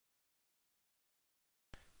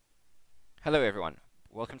Hello everyone,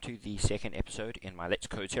 welcome to the second episode in my Let's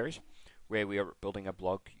Code series, where we are building a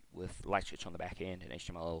blog with LightSwitch on the back end and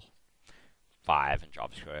HTML5 and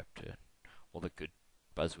JavaScript and all the good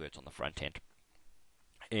buzzwords on the front end.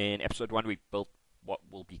 In episode 1 we built what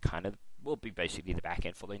will be basically the back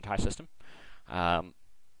end for the entire system.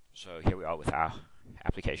 So here we are with our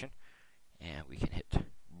application, and we can hit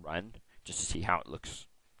run just to see how it looks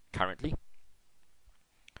currently.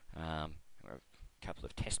 Couple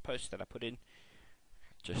of test posts that I put in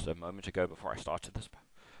just a moment ago before I started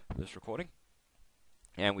this recording,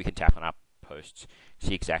 and we can tap on our posts,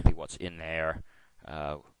 see exactly what's in there.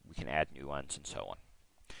 We can add new ones and so on.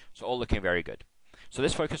 So all looking very good. So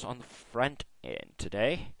let's focus on the front end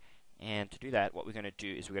today, and to do that, what we're going to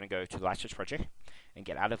do is we're going to go to the LightSwitch project and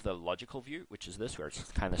get out of the logical view, which is this, where it's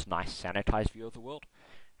kind of this nice sanitized view of the world,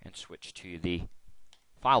 and switch to the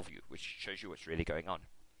file view, which shows you what's really going on.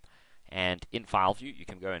 And in file view, you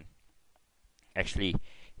can go and actually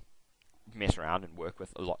mess around and work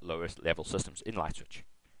with a lot lower level systems in LightSwitch.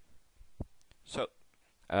 So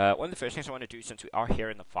one of the first things I want to do, since we are here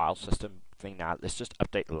in the file system thing now, let's just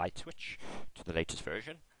update LightSwitch to the latest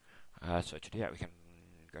version. So to do that, we can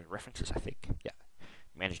go to references, I think. Yeah,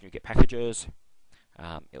 manage NuGet packages.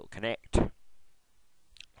 It'll connect,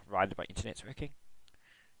 provided my internet's working,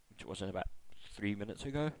 which wasn't about 3 minutes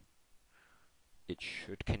ago. It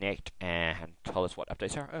should connect and tell us what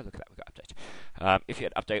updates are. Oh, look at that, we got updates. If you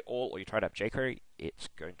hit update all or you try to up jQuery, it's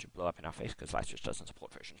going to blow up in our face because LightSwitch doesn't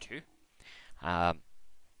support version 2.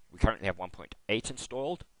 We currently have 1.8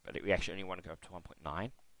 installed, but we actually only want to go up to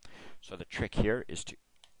 1.9. So the trick here is to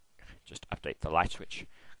just update the LightSwitch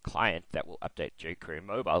client that will update jQuery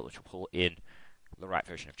mobile, which will pull in the right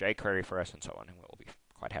version of jQuery for us and so on, and we'll be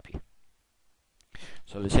quite happy.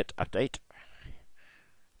 So let's hit update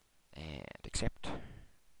and accept,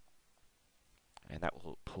 and that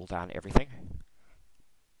will pull down everything.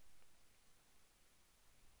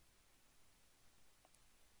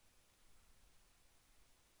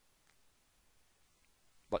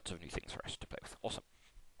 Lots of new things for us to play with. Awesome.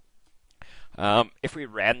 If we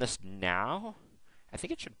ran this now, I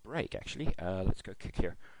think it should break actually. Let's go click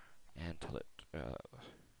here and tell it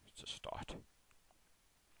to start.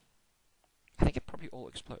 I think it probably all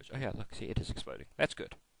explodes. Oh yeah, look, see, it is exploding. That's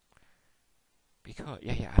good. Because,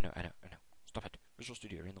 yeah, I know. Stop it. Visual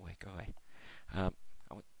Studio, you're in the way. Go away.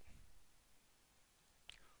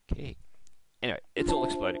 Okay. Anyway, it's all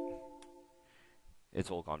exploding. It's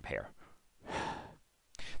all gone pear.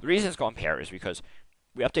 The reason it's gone pear is because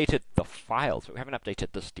we updated the files, but we haven't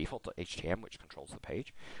updated this default.html, which controls the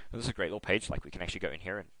page. And this is a great little page. Like, we can actually go in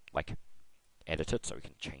here and like edit it, so we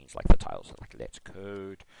can change like the titles, like Let's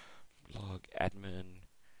Code, blog, admin.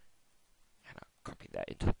 Copy that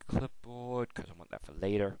into the clipboard because I want that for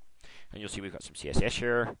later. And you'll see we've got some CSS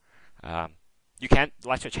here.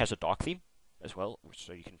 LightSwitch has a dark theme as well,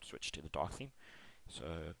 so you can switch to the dark theme.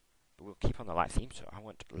 So, but we'll keep on the light theme. So I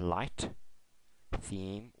want light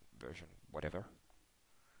theme version whatever.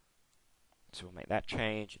 So we'll make that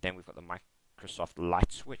change. Then we've got the Microsoft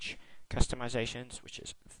LightSwitch customizations, which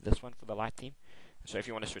is this one for the light theme. So if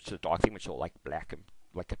you want to switch to the dark theme, which is all like black and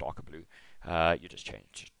like a darker blue, you just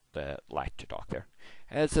change the light to dark there.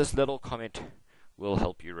 As this little comment will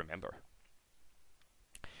help you remember.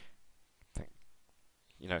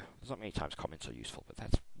 There's not many times comments are useful, but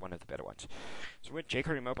that's one of the better ones. So with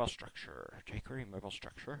jQuery mobile structure,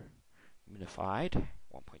 minified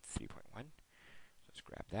 1.3.1. So let's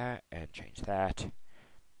grab that and change that.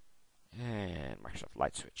 And Microsoft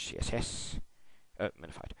LightSwitch CSS,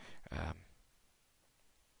 minified.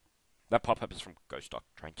 That pop-up is from GhostDoc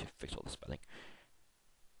trying to fix all the spelling.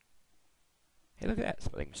 Hey, look at that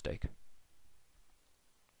spelling mistake.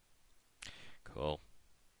 Cool.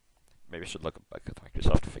 Maybe I should look back at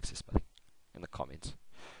Microsoft to fix this spelling in the comments.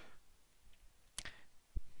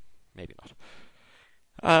 Maybe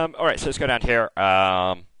not. Alright, so let's go down here.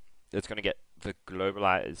 It's going to get the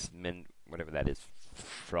globalize min, whatever that is,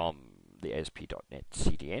 from the ASP.NET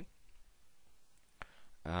CDN.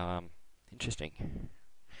 Interesting.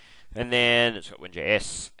 And then it's got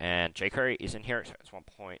WinJS, and jQuery is in here, so it's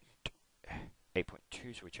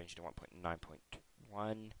 1.8.2, so we changed it to 1.9.1.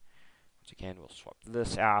 Once again, we'll swap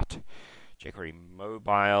this out. jQuery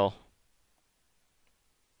mobile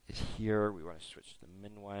is here. We want to switch to the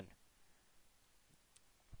min one.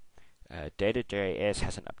 Data.js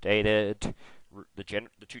hasn't updated. The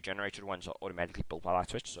two generated ones are automatically built by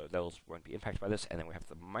LightSwitch, so those won't be impacted by this. And then we have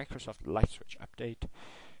the Microsoft LightSwitch update,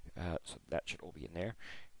 so that should all be in there.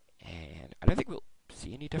 And I don't think we'll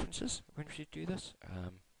see any differences when we do this.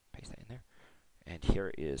 Paste that in there. And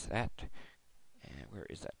here is that. And where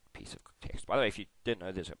is that piece of text? By the way, if you didn't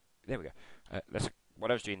know, there's a there we go. That's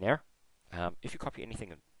what I was doing there. If you copy anything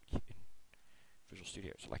in Visual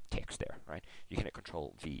Studio, it's like text there, right? You can hit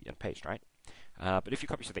Control V and paste, right? But if you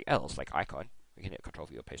copy something else, like icon, we can hit Control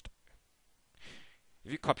V or paste.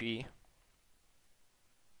 If you copy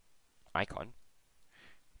icon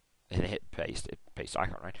and hit paste, it pastes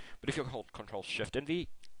icon, right? But if you hold Control Shift and V,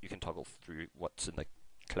 you can toggle through what's in the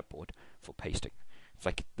clipboard for pasting. It's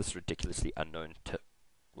like this ridiculously unknown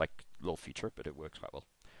like little feature, but it works quite well.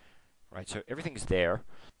 Right, so everything's there.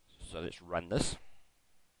 So let's run this.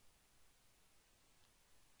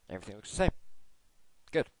 Everything looks the same.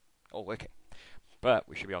 Good, all working. But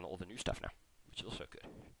we should be on all the new stuff now, which is also good.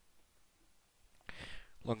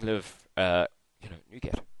 Long live,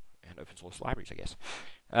 NuGet and open source libraries, I guess.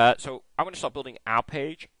 So I'm going to start building our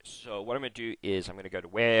page. So what I'm going to do is I'm going to go to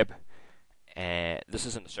web, and this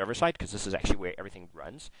is in the server side because this is actually where everything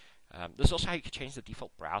runs. This is also how you can change the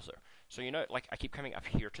default browser. So like I keep coming up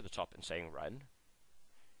here to the top and saying run,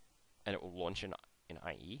 and it will launch in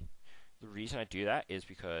IE. The reason I do that is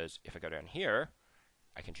because if I go down here,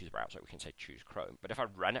 I can choose a browser. We can say choose Chrome. But if I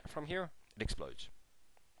run it from here, it explodes.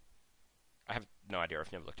 I have no idea.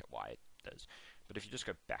 I've never looked at why it does. But if you just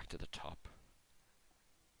go back to the top,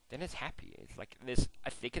 then it's happy. It's like this. I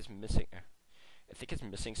think it's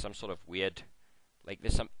missing some sort of weird, like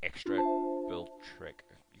there's some extra build trick.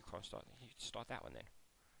 You can't start. You start that one then.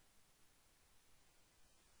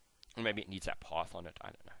 Or maybe it needs that path on it. I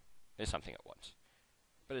don't know. There's something it wants.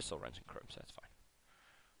 But it still runs in Chrome, so that's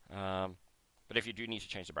fine. But if you do need to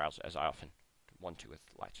change the browser, as I often want to with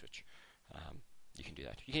LightSwitch, you can do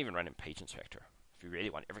that. You can even run in Page Inspector if you really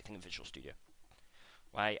want everything in Visual Studio.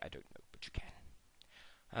 Why? I don't know, but you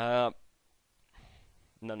can.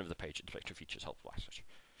 None of the Page Inspector features help LightSwitch.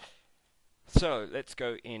 So let's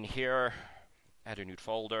go in here, add a new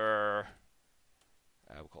folder.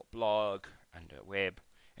 We'll call it blog and web.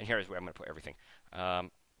 And here is where I'm going to put everything.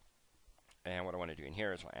 And what I want to do in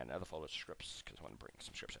here is I add another folder, scripts, because I want to bring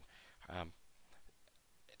some scripts in.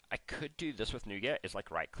 I could do this with NuGet. It's like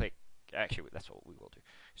right click. Actually, that's what we will do.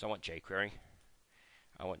 So I want jQuery.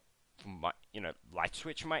 I want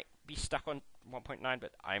LightSwitch might be stuck on 1.9,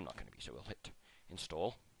 but I'm not going to be. So we'll hit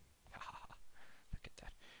install. Look at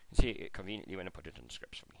that. You see, it conveniently went and put it in the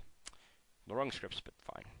scripts for me. The wrong scripts, but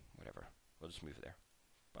fine. Whatever. We'll just move it there.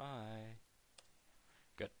 Bye.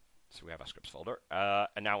 Good. So we have our scripts folder.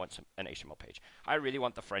 And now I want an HTML page. I really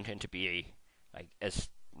want the front end to be as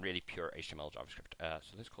really pure HTML JavaScript.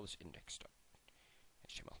 So let's call this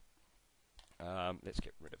index.html. Let's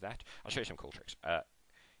get rid of that. I'll show you some cool tricks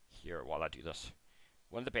here while I do this.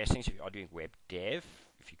 One of the best things if you are doing web dev,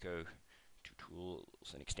 if you go to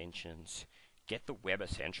tools and extensions, get the Web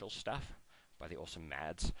Essentials stuff by the awesome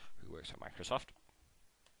Mads who works at Microsoft.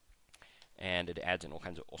 And it adds in all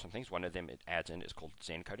kinds of awesome things. One of them it adds in is called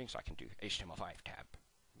Zen coding, so I can do HTML5 tab.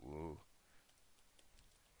 Woo.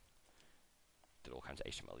 Did all kinds of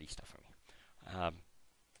HTML-y stuff for me.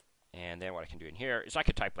 And then what I can do in here is I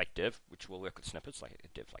could type like div, which will work with snippets, like a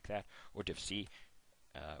div like that, or div C,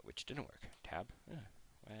 which didn't work. Tab.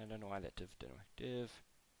 I don't know why that div didn't work. Div,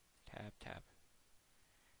 tab.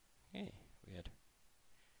 Hey, weird.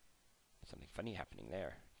 Something funny happening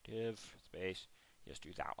there. Div, space, just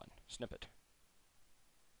do that one. Snippet.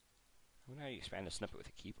 I wonder how you expand a snippet with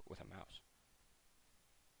a keyboard, with a mouse.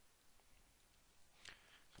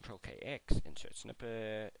 Control KX, insert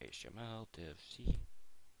snippet, HTML, div C.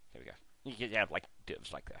 There we go. You can have like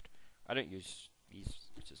divs like that. I don't use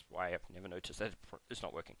these, which is why I've never noticed that it's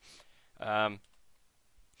not working.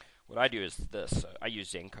 What I do is this. I use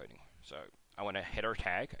Zen coding. So I want a header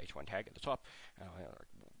tag, h1 tag at the top.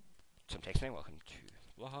 Some text name. Welcome to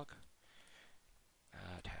the blog.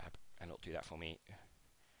 Tab, and it'll do that for me.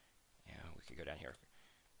 Yeah, we could go down here.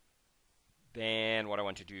 Then what I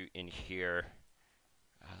want to do in here,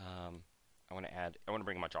 I want to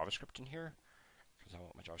bring my JavaScript in here because I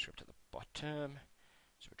want my JavaScript at the bottom.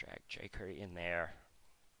 So we drag jQuery in there,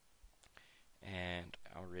 and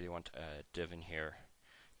I really want a div in here.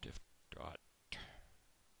 Div dot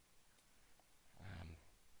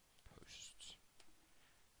posts.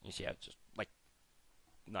 You see how it's just like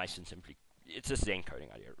nice and simply. It's a Zen coding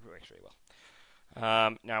idea. It works really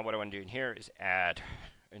well. Now what I want to do in here is add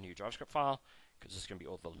a new JavaScript file because this is going to be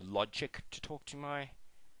all the logic to talk to my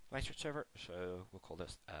LightSwitch server. So we'll call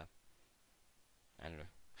this, I don't know,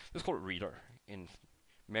 let's call it Reader in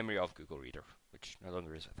memory of Google Reader, which no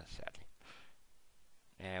longer is with us, sadly.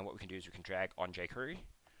 And what we can do is we can drag on jQuery,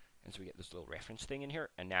 and so we get this little reference thing in here.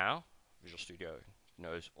 And now Visual Studio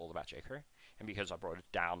knows all about jQuery. And because I brought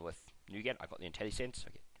it down with NuGet, I got the IntelliSense. So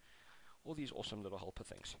I get all these awesome little helper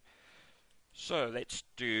things. So let's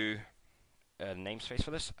do a namespace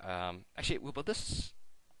for this. Actually, we'll build this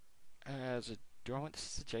as a. Do I want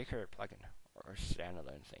this as a jQuery plugin or a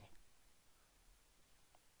standalone thing?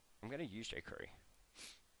 I'm going to use jQuery.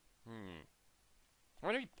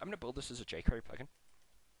 I'm going to build this as a jQuery plugin.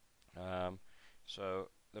 So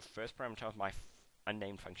the first parameter of my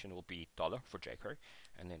unnamed function will be $, for jQuery,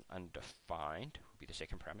 and then undefined will be the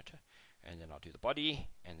second parameter, and then I'll do the body,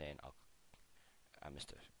 and then I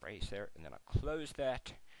missed a brace there, and then I'll close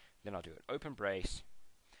that, then I'll do an open brace,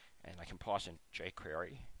 and I can pass in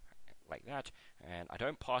jQuery like that, and I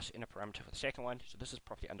don't pass in a parameter for the second one, so this is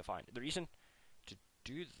properly undefined. The reason to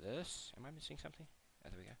do this, am I missing something? Oh,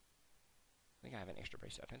 there we go. I think I have an extra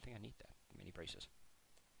brace. I don't think I need that many braces.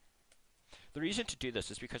 The reason to do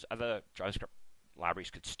this is because other JavaScript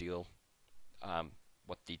libraries could steal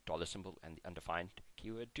what the $ symbol and the undefined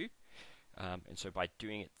keyword do. And so by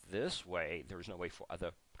doing it this way, there is no way for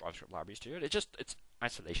other JavaScript libraries to do it. It's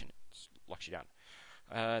isolation. It locks you down.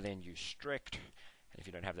 Then use strict. And if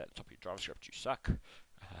you don't have that at the top of your JavaScript, you suck.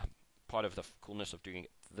 Part of the coolness of doing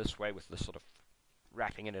it this way with this sort of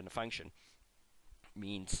wrapping it in a function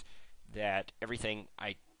means that everything,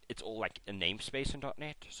 it's all like a namespace in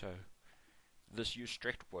 .NET. So this use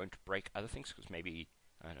strict won't break other things because maybe,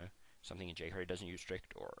 I don't know, something in jQuery doesn't use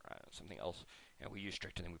strict or something else. And we use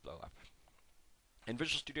strict and then we blow up. And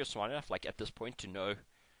Visual Studio is smart enough, like at this point, to know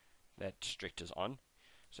that strict is on.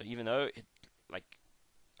 So even though it, like,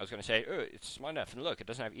 I was going to say, oh, it's smart enough, and look, it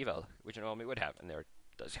doesn't have eval, which it normally would have, and there it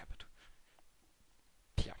does have it.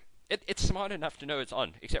 Yeah, it's smart enough to know it's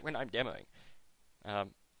on, except when I'm demoing.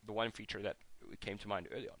 The one feature that came to mind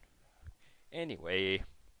early on. Anyway,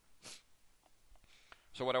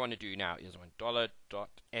 so what I want to do now is I want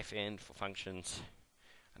 $.fn for functions,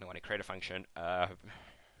 and I want to create a function.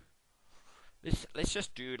 Let's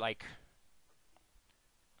just do like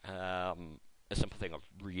a simple thing of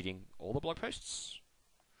reading all the blog posts,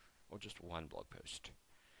 or just one blog post.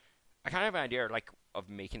 I kind of have an idea like of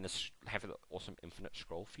making this have the awesome infinite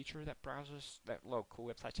scroll feature that browsers, that little cool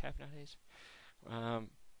websites have nowadays.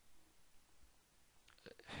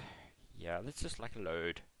 Yeah, let's just like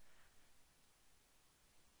load.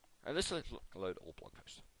 Let's load all blog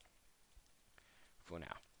posts for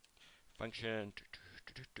now. Function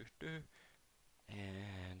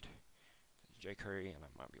and jQuery, and I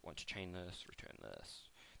might want to chain this, return this.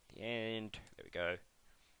 The end. There we go.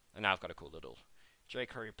 And now I've got a cool little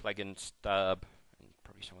jQuery plugin stub, and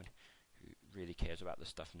probably someone who really cares about this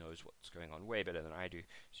stuff knows what's going on way better than I do.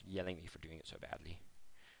 It's yelling at me for doing it so badly.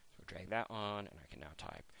 So I'll drag that on, and I can now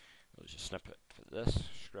type. We'll just snippet for this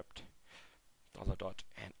script. $.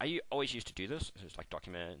 And I always used to do this. So it's like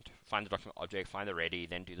document, find the document object, find the ready,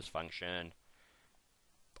 then do this function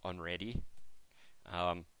on ready.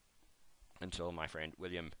 Until my friend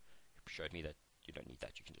William showed me that you don't need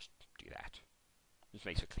that. You can just do that. This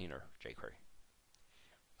makes a cleaner jQuery.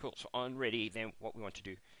 Cool. So on ready, then what we want to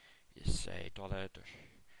do is say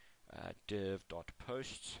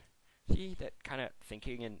 $div.posts. See that kind of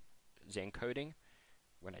thinking in Zen coding?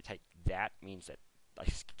 When I take that, means that I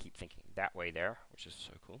keep thinking that way there, which is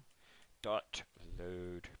so cool.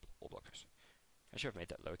 Load all blog posts. I should have made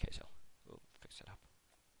that lowercase l. We'll fix it up.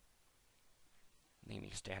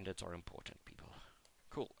 Naming standards are important, people.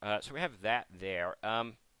 Cool. So we have that there.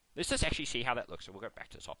 Let's just actually see how that looks. So we'll go back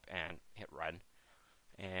to the top and hit run.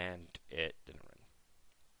 And it didn't run.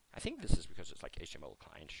 I think this is because it's like HTML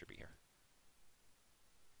client should be here.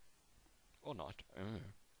 Or not.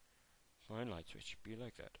 Fine, LightSwitch. Be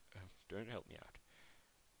like that. Don't help me out.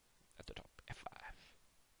 At the top. F5.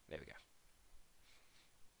 There we go.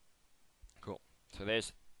 Cool. So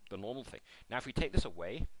there's the normal thing. Now if we take this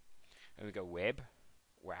away, and we go web,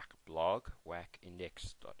 whack blog, whack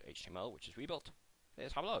index.html, which is rebuilt.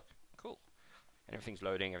 There's our blog. Cool. And everything's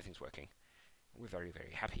loading, everything's working. We're very,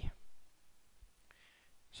 very happy.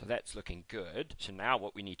 So that's looking good. So now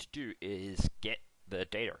what we need to do is get the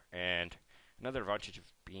data. And another advantage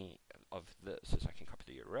of this is I can copy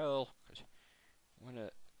the URL, because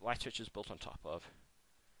LightSwitch is built on top of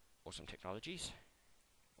awesome technologies.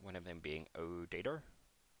 One of them being OData.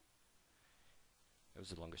 It was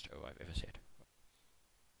the longest O I've ever said.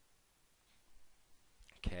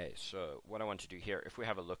 Okay, so what I want to do here, if we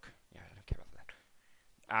have a look, yeah, I don't care about that.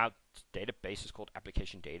 Our database is called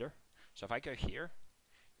application data. So if I go here,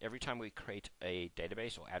 every time we create a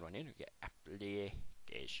database or add one in, we get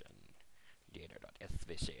application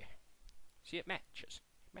data.svc. See, it matches.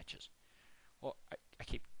 It matches. Well, I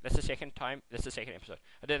keep, that's the second episode.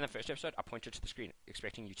 I did in the first episode, I pointed to the screen,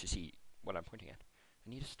 expecting you to see what I'm pointing at. I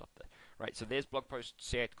need to stop that. Right, so there's blog post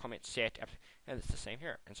set, comment set, and it's the same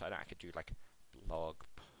here. And so now I could do like blog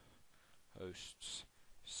posts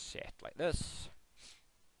set like this,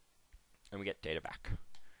 and we get data back,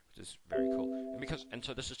 which is very cool. And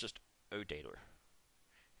so this is just OData.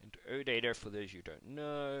 And OData, for those you don't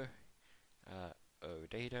know,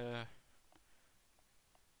 OData.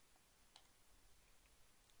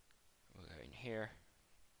 We'll go in here.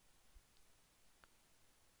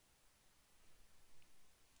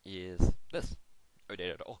 Is this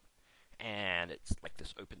OData.org, and it's like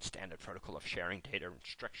this open standard protocol of sharing data and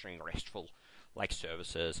structuring RESTful like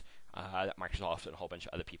services that Microsoft and a whole bunch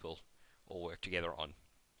of other people all work together on.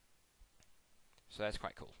 So that's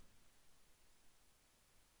quite cool.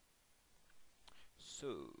 So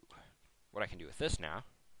what I can do with this now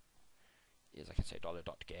is I can say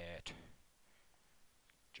 $.get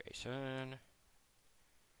JSON,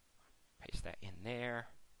 paste that in there.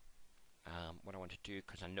 What I want to do,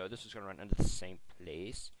 because I know this is going to run under the same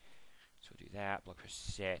place, so we'll do that, blog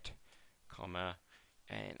post set, comma,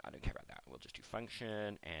 and I don't care about that. We'll just do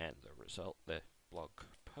function and the result, the blog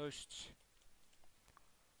posts.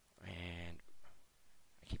 And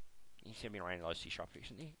you see me writing a lot of C#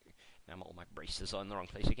 recently. Now all my braces are in the wrong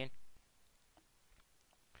place again.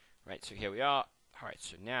 Right, so here we are. Alright,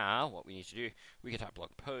 so now what we need to do, we can type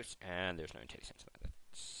blog post, and there's no IntelliSense in that. That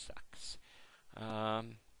sucks.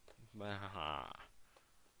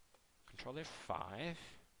 Control F5.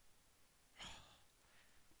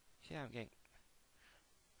 See how I'm getting.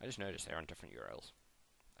 I just noticed they're on different URLs.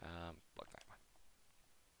 Block that one.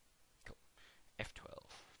 Cool.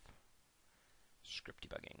 F12. Script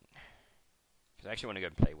debugging. Because I actually want to go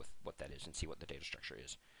and play with what that is and see what the data structure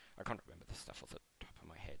is. I can't remember this stuff off the top of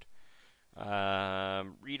my head.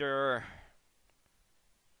 Reader.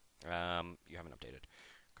 You haven't updated.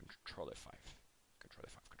 Control F5. Control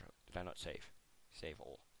F5. Control. Did I not save? Save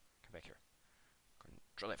all. Come back here.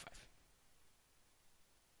 Control F5.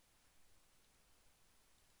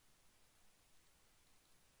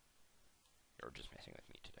 You're just messing with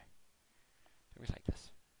me today. Don't be like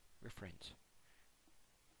this. We're friends.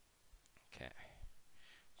 Okay.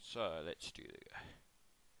 So let's do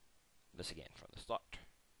this again from the start.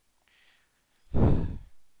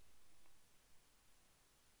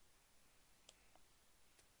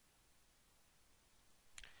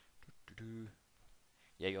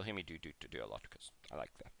 Yeah, you'll hear me do a lot because I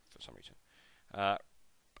like that for some reason.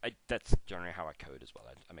 That's generally how I code as well.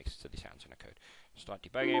 I make silly sounds when I code. Start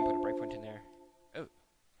debugging, put a breakpoint in there. Oh,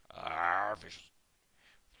 Visual.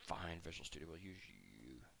 Fine, Visual Studio will use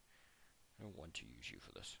you. I don't want to use you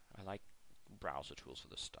for this. I like browser tools for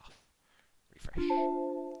this stuff. Refresh.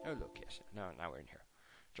 Oh, look, yes. Now we're in here.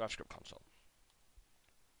 JavaScript console.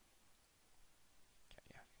 Okay,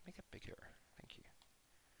 yeah. Make it bigger. Thank you.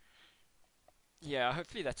 Yeah,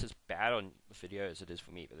 hopefully that's as bad on the video as it is for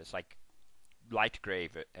me, but it's like light gray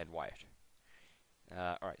and white.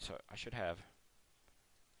 Alright, so I should have.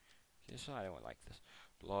 This I don't like this.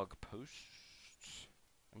 Blog posts.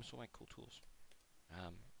 I miss all my cool tools.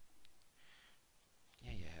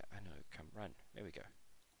 Yeah, I know. Come run. There we go.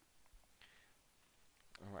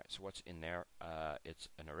 Alright, so what's in there? It's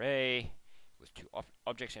an array with two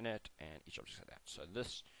objects in it, and each object like that. So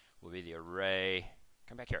this will be the array.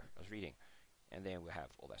 Come back here. I was reading. And then we'll have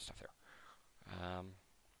all that stuff there.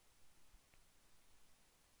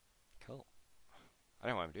 Cool. I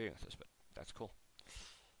don't know what I'm doing with this, but that's cool.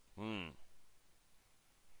 For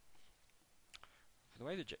the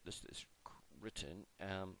way that this is written,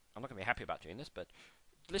 I'm not going to be happy about doing this, but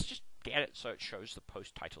let's just get it so it shows the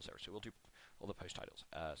post titles there. So we'll do all the post titles.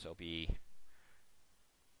 So it'll be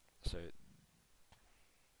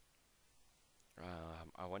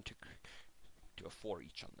I want to do a for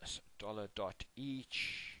each on this.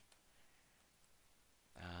 $.each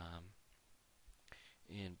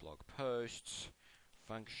in blog posts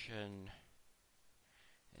function,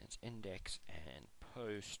 and it's index and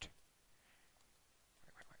post.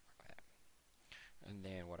 And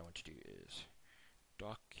then what I want to do is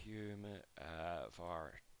document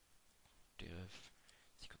var div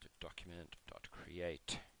is equal to document dot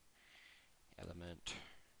create element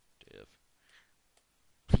div.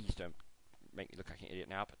 Please don't make me look like an idiot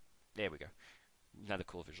now, but there we go. Another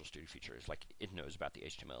cool Visual Studio feature is like it knows about the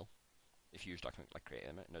HTML. If you use document like create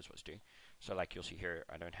element, it knows what it's doing. So like you'll see here,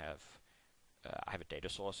 I don't have I have a data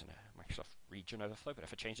source and a Microsoft region overflow, but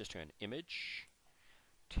if I change this to an image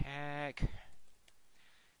tag,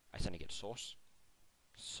 I suddenly get source.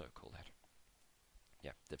 So cool that.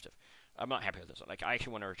 Yeah, div. I'm not happy with this. Like I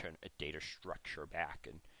actually want to return a data structure back,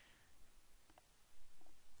 and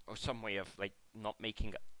or some way of like not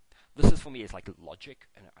making. This is for me is like logic,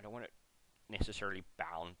 and I don't want it necessarily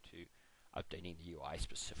bound to updating the UI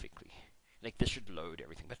specifically. Like this should load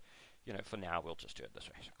everything, but you know, for now we'll just do it this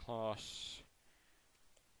way. So class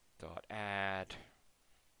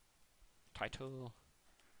title,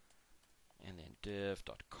 and then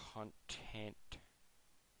div.content,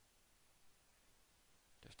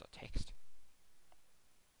 div.text,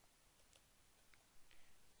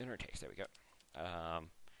 inner text. There we go.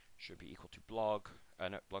 Should be equal to blog.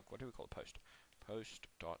 No, blog. What do we call it? Post. Post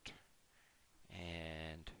dot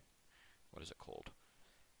and what is it called?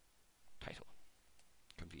 Title.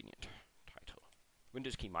 Convenient title.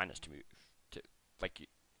 Windows key minus to move to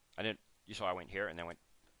you saw I went here and then went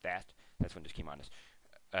that. That's Windows key minus.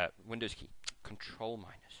 Windows key control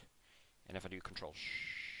minus. And if I do control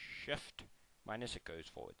shift minus, it goes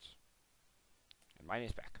forwards. And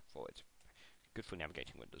minus back forwards. Good for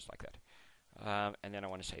navigating windows like that. And then I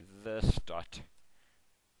want to say this dot.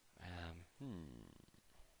 I'm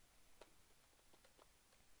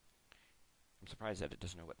surprised that it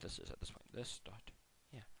doesn't know what this is at this point. This dot,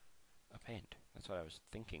 yeah, append. That's what I was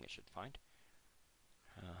thinking it should find.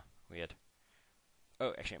 Weird.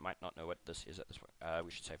 Oh, actually, it might not know what this is at this point.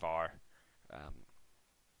 We should say var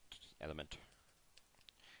element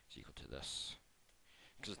is equal to this,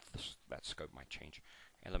 because that scope might change.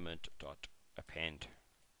 Element dot append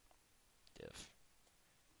div.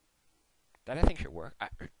 That I think should work. I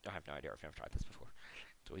have no idea if I've never tried this before.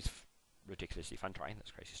 It's always ridiculously fun trying this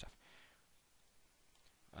crazy stuff.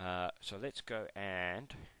 So let's go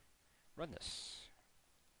and run this.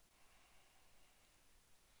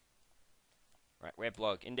 Right, web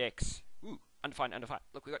blog index. Ooh, undefined, undefined.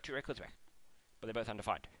 Look, we got 2 records back, but they're both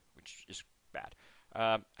undefined, which is bad.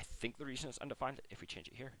 I think the reason it's undefined, if we change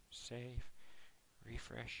it here, save,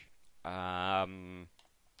 refresh. Why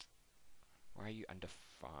are you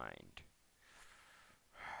undefined?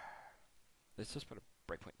 Let's just put a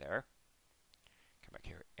breakpoint there. Come back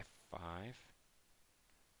here, F5.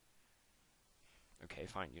 Okay,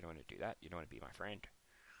 fine, you don't want to do that. You don't want to be my friend.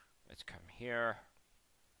 Let's come here.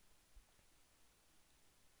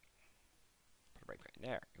 Put a breakpoint in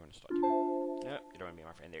there. You want to start doing. No, you don't want to be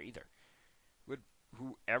my friend there either. Would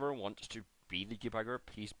whoever wants to be the debugger,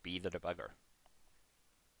 please be the debugger.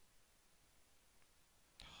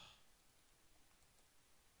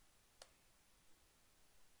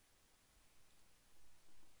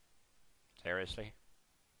 Seriously?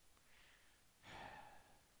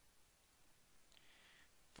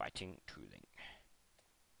 Fighting tooling.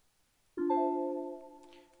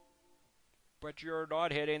 But you're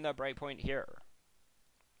not hitting the breakpoint here.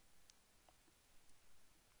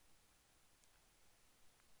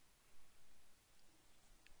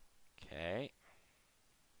 Okay.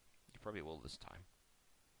 You probably will this time.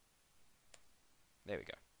 There we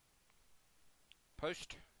go.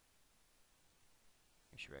 Post.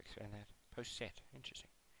 Should we expand that? Post set. Interesting.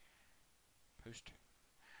 Post.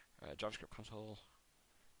 JavaScript console.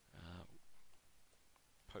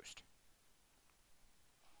 Post.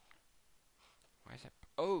 Why is that?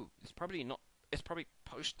 Oh, it's probably not. It's probably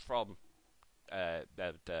post from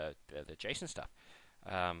the JSON stuff.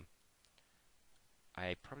 I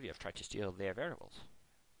probably have tried to steal their variables.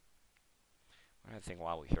 One other thing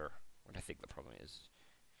while we're here, what I think the problem is,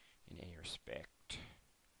 in any respect.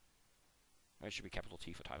 No, it should be capital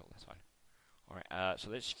T for title. That's fine. All right. So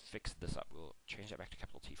let's fix this up. We'll change that back to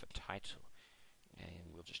capital T for title,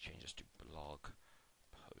 and we'll just change this to blog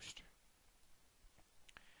post.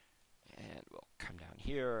 And we'll come down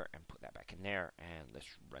here and put that back in there, and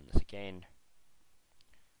let's run this again.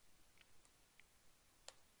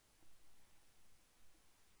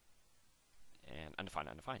 And undefined,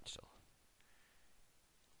 undefined still.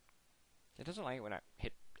 It doesn't like it when I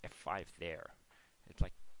hit F5 there. It's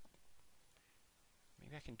like,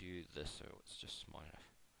 maybe I can do this so it's just small enough.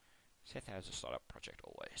 Set that as a startup project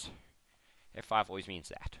always. F5 always means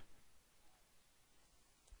that.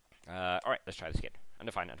 Alright, let's try this again.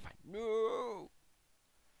 Undefined, undefined. No!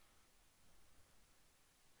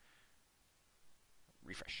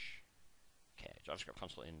 Refresh. Okay, JavaScript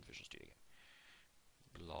console in Visual Studio again.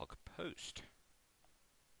 Blog post.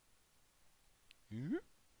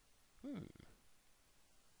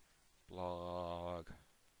 Blog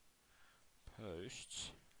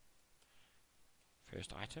posts.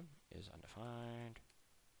 First item is undefined.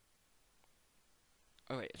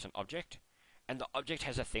 Oh wait, it's an object, and the object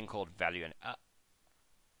has a thing called value. And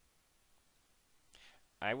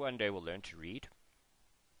I one day will learn to read,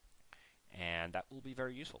 and that will be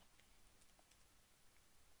very useful.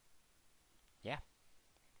 Yeah,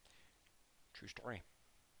 true story.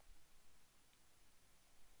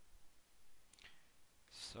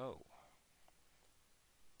 So,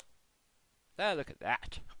 look at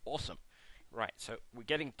that. Awesome. Right, so we're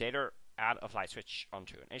getting data out of LightSwitch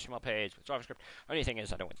onto an HTML page with JavaScript. Only thing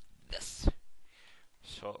is I don't want this.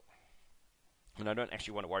 So, and I don't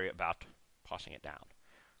actually want to worry about passing it down.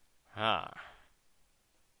 Ah,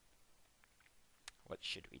 what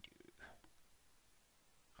should we do?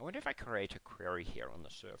 I wonder if I create a query here on the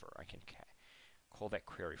server, I can call that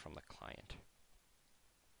query from the client.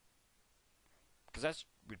 Because that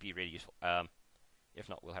would be really useful. If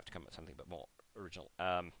not, we'll have to come up with something a bit more original.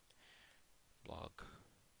 Blog,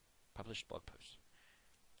 published blog posts.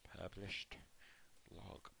 Published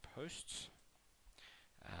blog posts.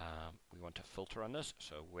 We want to filter on this,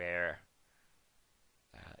 so where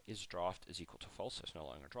is draft is equal to false, so it's no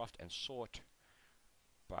longer draft, and sort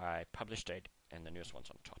by published date, and the newest one's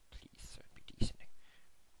on top, please, so it'd be descending.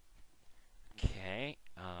 Okay,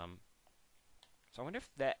 so I wonder if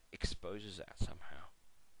that exposes that somehow.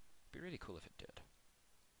 It'd be really cool if it did.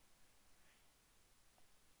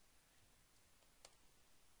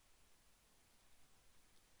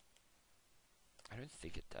 I don't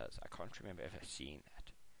think it does. I can't remember ever seeing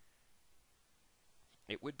that.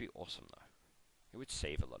 It would be awesome though. It would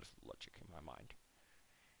save a lot of logic in my mind.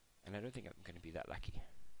 And I don't think I'm going to be that lucky.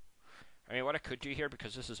 I mean, what I could do here,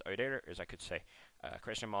 because this is OData, is I could say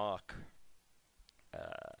question mark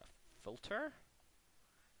filter,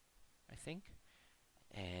 I think,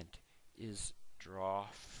 and is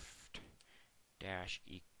draft dash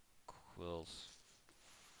equals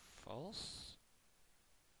false.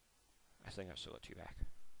 I think I've still got two back.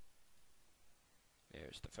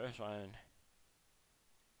 There's the first one.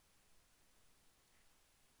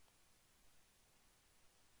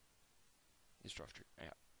 Is draft true?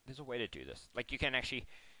 Yeah. There's a way to do this. Like, you can actually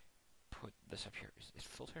put this up here. Is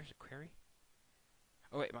filter a query?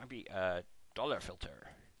 Oh wait, it might be dollar filter.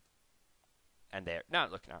 And there. No,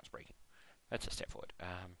 look, now it's breaking. That's a step forward.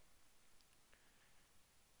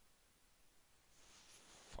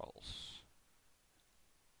 False.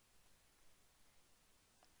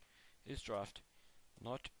 Is draft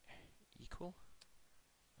not equal?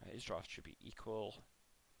 Is draft should be equal.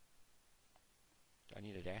 Do I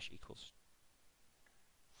need a dash equals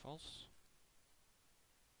false?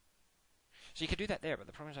 So you could do that there, but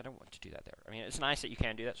the problem is I don't want to do that there. I mean, it's nice that you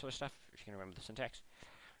can do that sort of stuff if you can remember the syntax,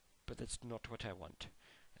 but that's not what I want.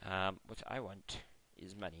 What I want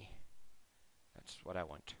is money. That's what I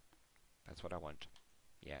want. That's what I want.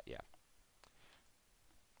 Yeah, yeah.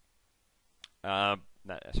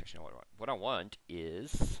 That's actually not what I want. What I want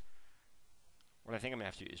is, what I think I'm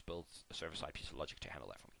going to have to do is build a server-side piece of logic to handle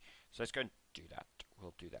that for me. So let's go and do that.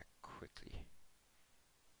 We'll do that quickly.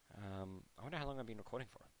 I wonder how long I've been recording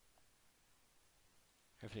for.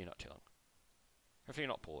 Hopefully not too long. Hopefully you're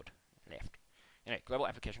not bored. Left. Anyway, global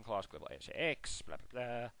application class, global ASAX, blah, blah,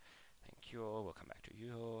 blah. Thank you. We'll come back to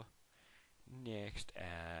you. Next,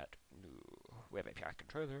 add new web API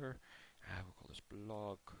controller. We'll call this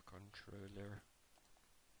blog controller.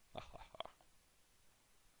 Ha ha ha.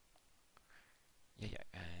 Yeah, yeah,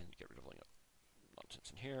 and get rid of all your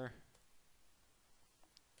nonsense in here.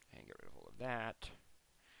 And get rid of all of that.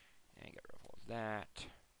 And get rid of all of that.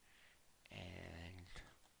 And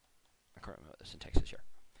I can't remember what the syntax is here.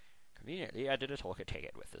 Conveniently, I did a talk at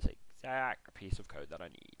TechEd with this exact piece of code that I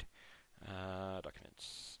need.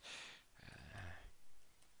 Documents.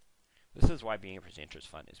 This is why being a presenter is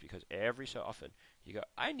fun, is because every so often you go,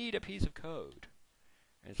 I need a piece of code.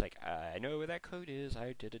 And it's like, I know where that code is.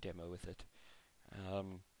 I did a demo with it.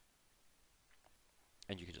 And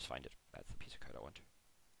you can just find it. That's the piece of code I want.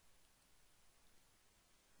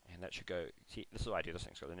 And that should go, see, this is why I do this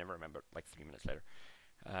thing, so I never remember like 3 minutes later.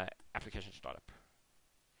 Application startup.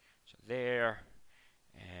 So there,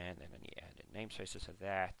 and then I need to add in namespaces of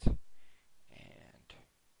that, and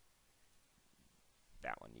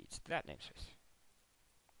that one needs that namespace.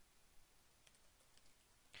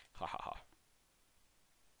 Ha ha ha.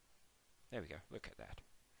 There we go, look at that.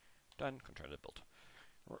 Done, controller built.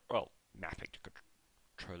 Well, mapping to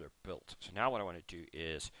controller built. So now what I want to do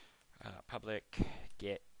is public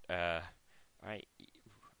get so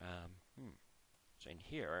in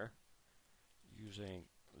here, using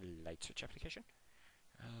LightSwitch application,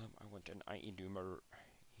 I want an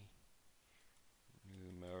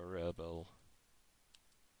enumerable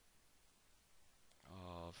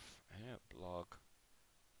of blog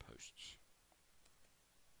posts.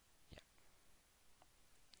 Yeah,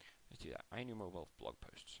 let's do that. Enumerable blog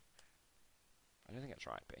posts. I don't think that's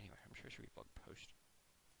right, but anyway, I'm sure it should be blog post.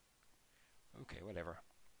 Okay, whatever.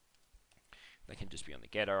 They can just be on the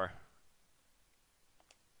getter.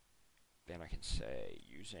 Then I can say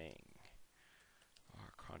using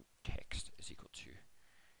our context is equal to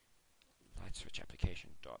LightSwitch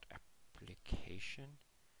application dot application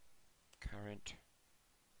current.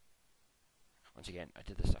 Once again, I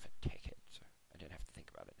did this stuff at TechEd, so I don't have to think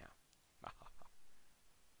about it now.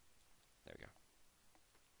 There we go.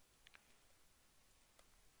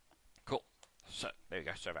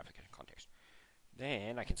 we go, server application context.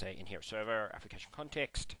 Then I can say in here, server application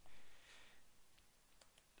context,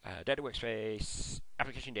 data workspace,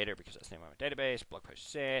 application data, because that's the name of my database, blog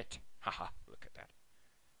post set. Haha, look at that.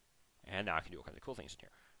 And now I can do all kinds of cool things in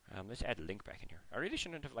here. Let's add a link back in here. I really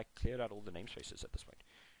shouldn't have cleared out all the namespaces at this point,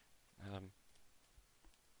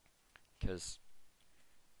 because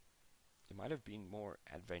it might have been more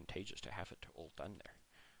advantageous to have it all done there.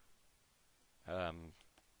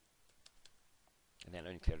 And then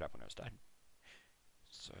only clear it up when I was done.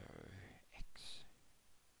 So X.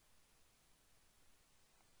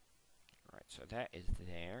 Alright, so that is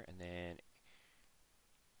there, and then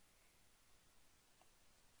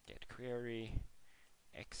get query,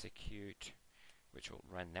 execute, which will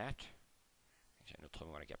run that. Actually, it'll tell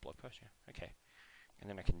me when I get blog post, yeah. Okay. And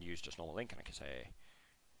then I can use just normal link, and I can say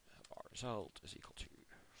bar result is equal to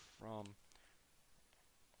from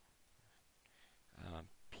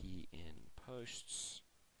p in posts,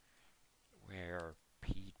 where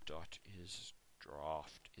p dot is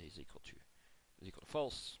draft is equal to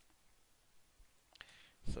false.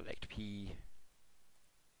 Select p.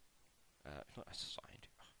 It's not assigned.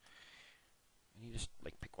 I need to just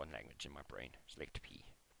pick one language in my brain. Select p,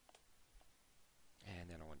 and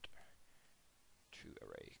then I want to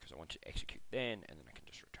array because I want to execute then, and then I can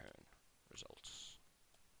just return results.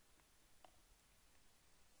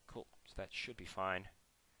 Cool. So that should be fine.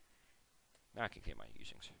 Now I can clear my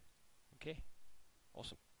usings. Okay.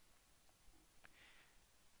 Awesome.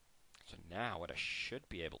 So now what I should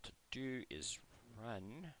be able to do is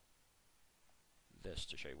run this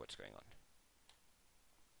to show you what's going on.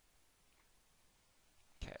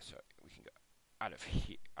 Okay, so we can go out of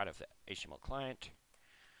here, out of the HTML client,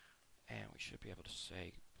 and we should be able to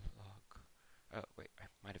say blog. Oh wait, I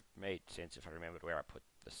might have made sense if I remembered where I put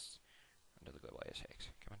this under the global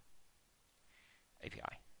ASX. Come on.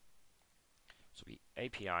 API. So we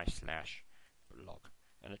API slash blog,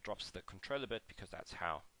 and it drops the controller bit because that's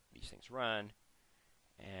how these things run,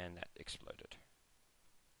 and that exploded.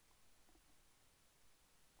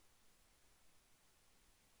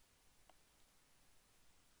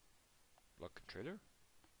 Blog controller,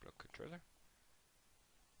 blog controller.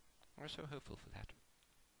 I'm so hopeful for that.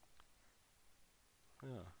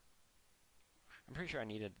 Oh. I'm pretty sure I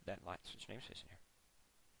needed that LightSwitch namespace in here.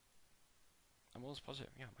 I'm almost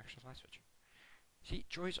positive. Yeah, Microsoft LightSwitch. See,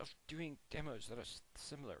 joys of doing demos that are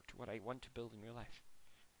similar to what I want to build in real life.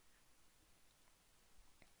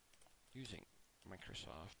 Using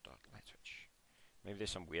Microsoft.LightSwitch. Maybe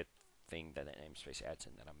there's some weird thing that namespace adds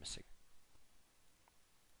in that I'm missing.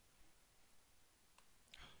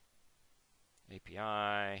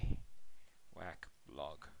 API, whack,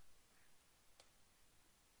 blog.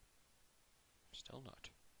 Still not.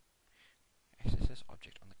 Access this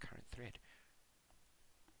object on the current thread.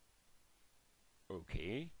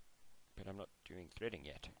 Okay, but I'm not doing threading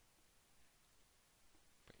yet.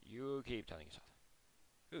 But you keep telling yourself.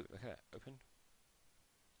 Ooh, look at that. Open.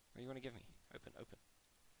 What do you want to give me? Open, open.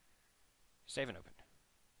 Save and open.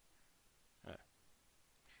 Oh.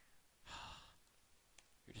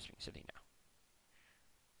 You're just being silly now.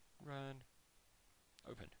 Run.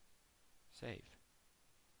 Open. Save.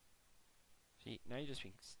 See, now you're just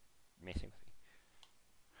being messing with me.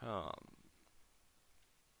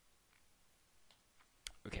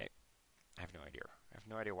 Okay. I have no idea. I have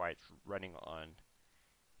no idea why it's running on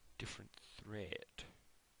different thread.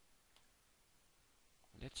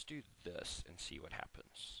 Let's do this and see what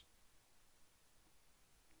happens.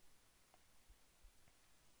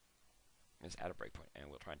 Let's add a breakpoint and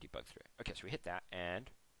we'll try and debug through it. Okay, so we hit that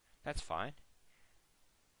and that's fine.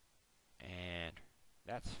 And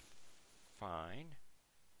that's fine.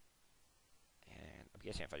 And I'm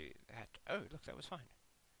guessing if I do that, oh, look, that was fine.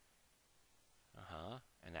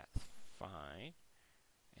 And that's fine.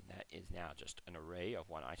 And that is now just an array of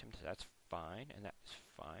one item, so that's fine, and that's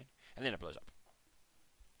fine. And then it blows up.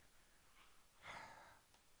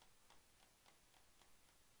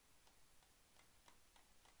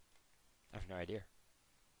 I have no idea.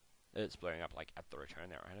 It's blowing up like at the return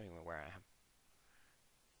there. I don't even know where I am.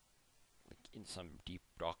 Like in some deep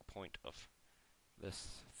dark point of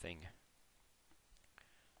this thing.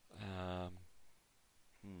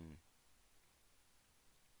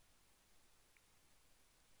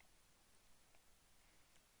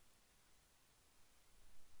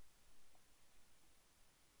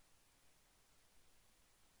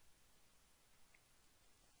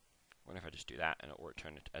 What if I just do that and it will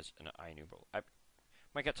return it as an IEnumerable?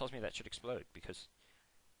 My gut tells me that should explode because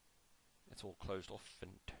it's all closed off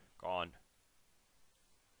and gone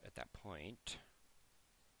at that point.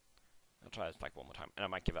 I'll try this like one more time, and I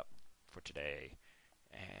might give up for today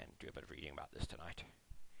and do a bit of reading about this tonight.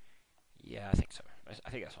 Yeah, I think so. I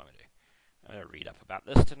think that's what I'm going to do. I'm going to read up about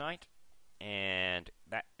this tonight, and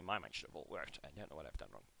that, in my mind, should have all worked. I don't know what I've done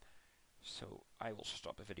wrong. So I will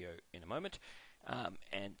stop the video in a moment,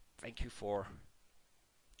 and thank you for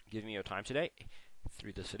giving me your time today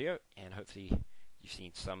through this video, and hopefully you've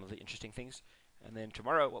seen some of the interesting things. And then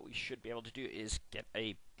tomorrow, what we should be able to do is get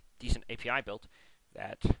a decent API built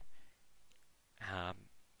that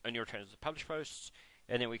only returns the published posts,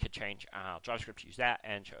 and then we could change our JavaScript to use that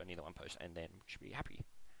and show only the one post, and then we should be happy.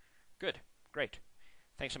 Good. Great.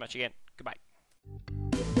 Thanks so much again. Goodbye.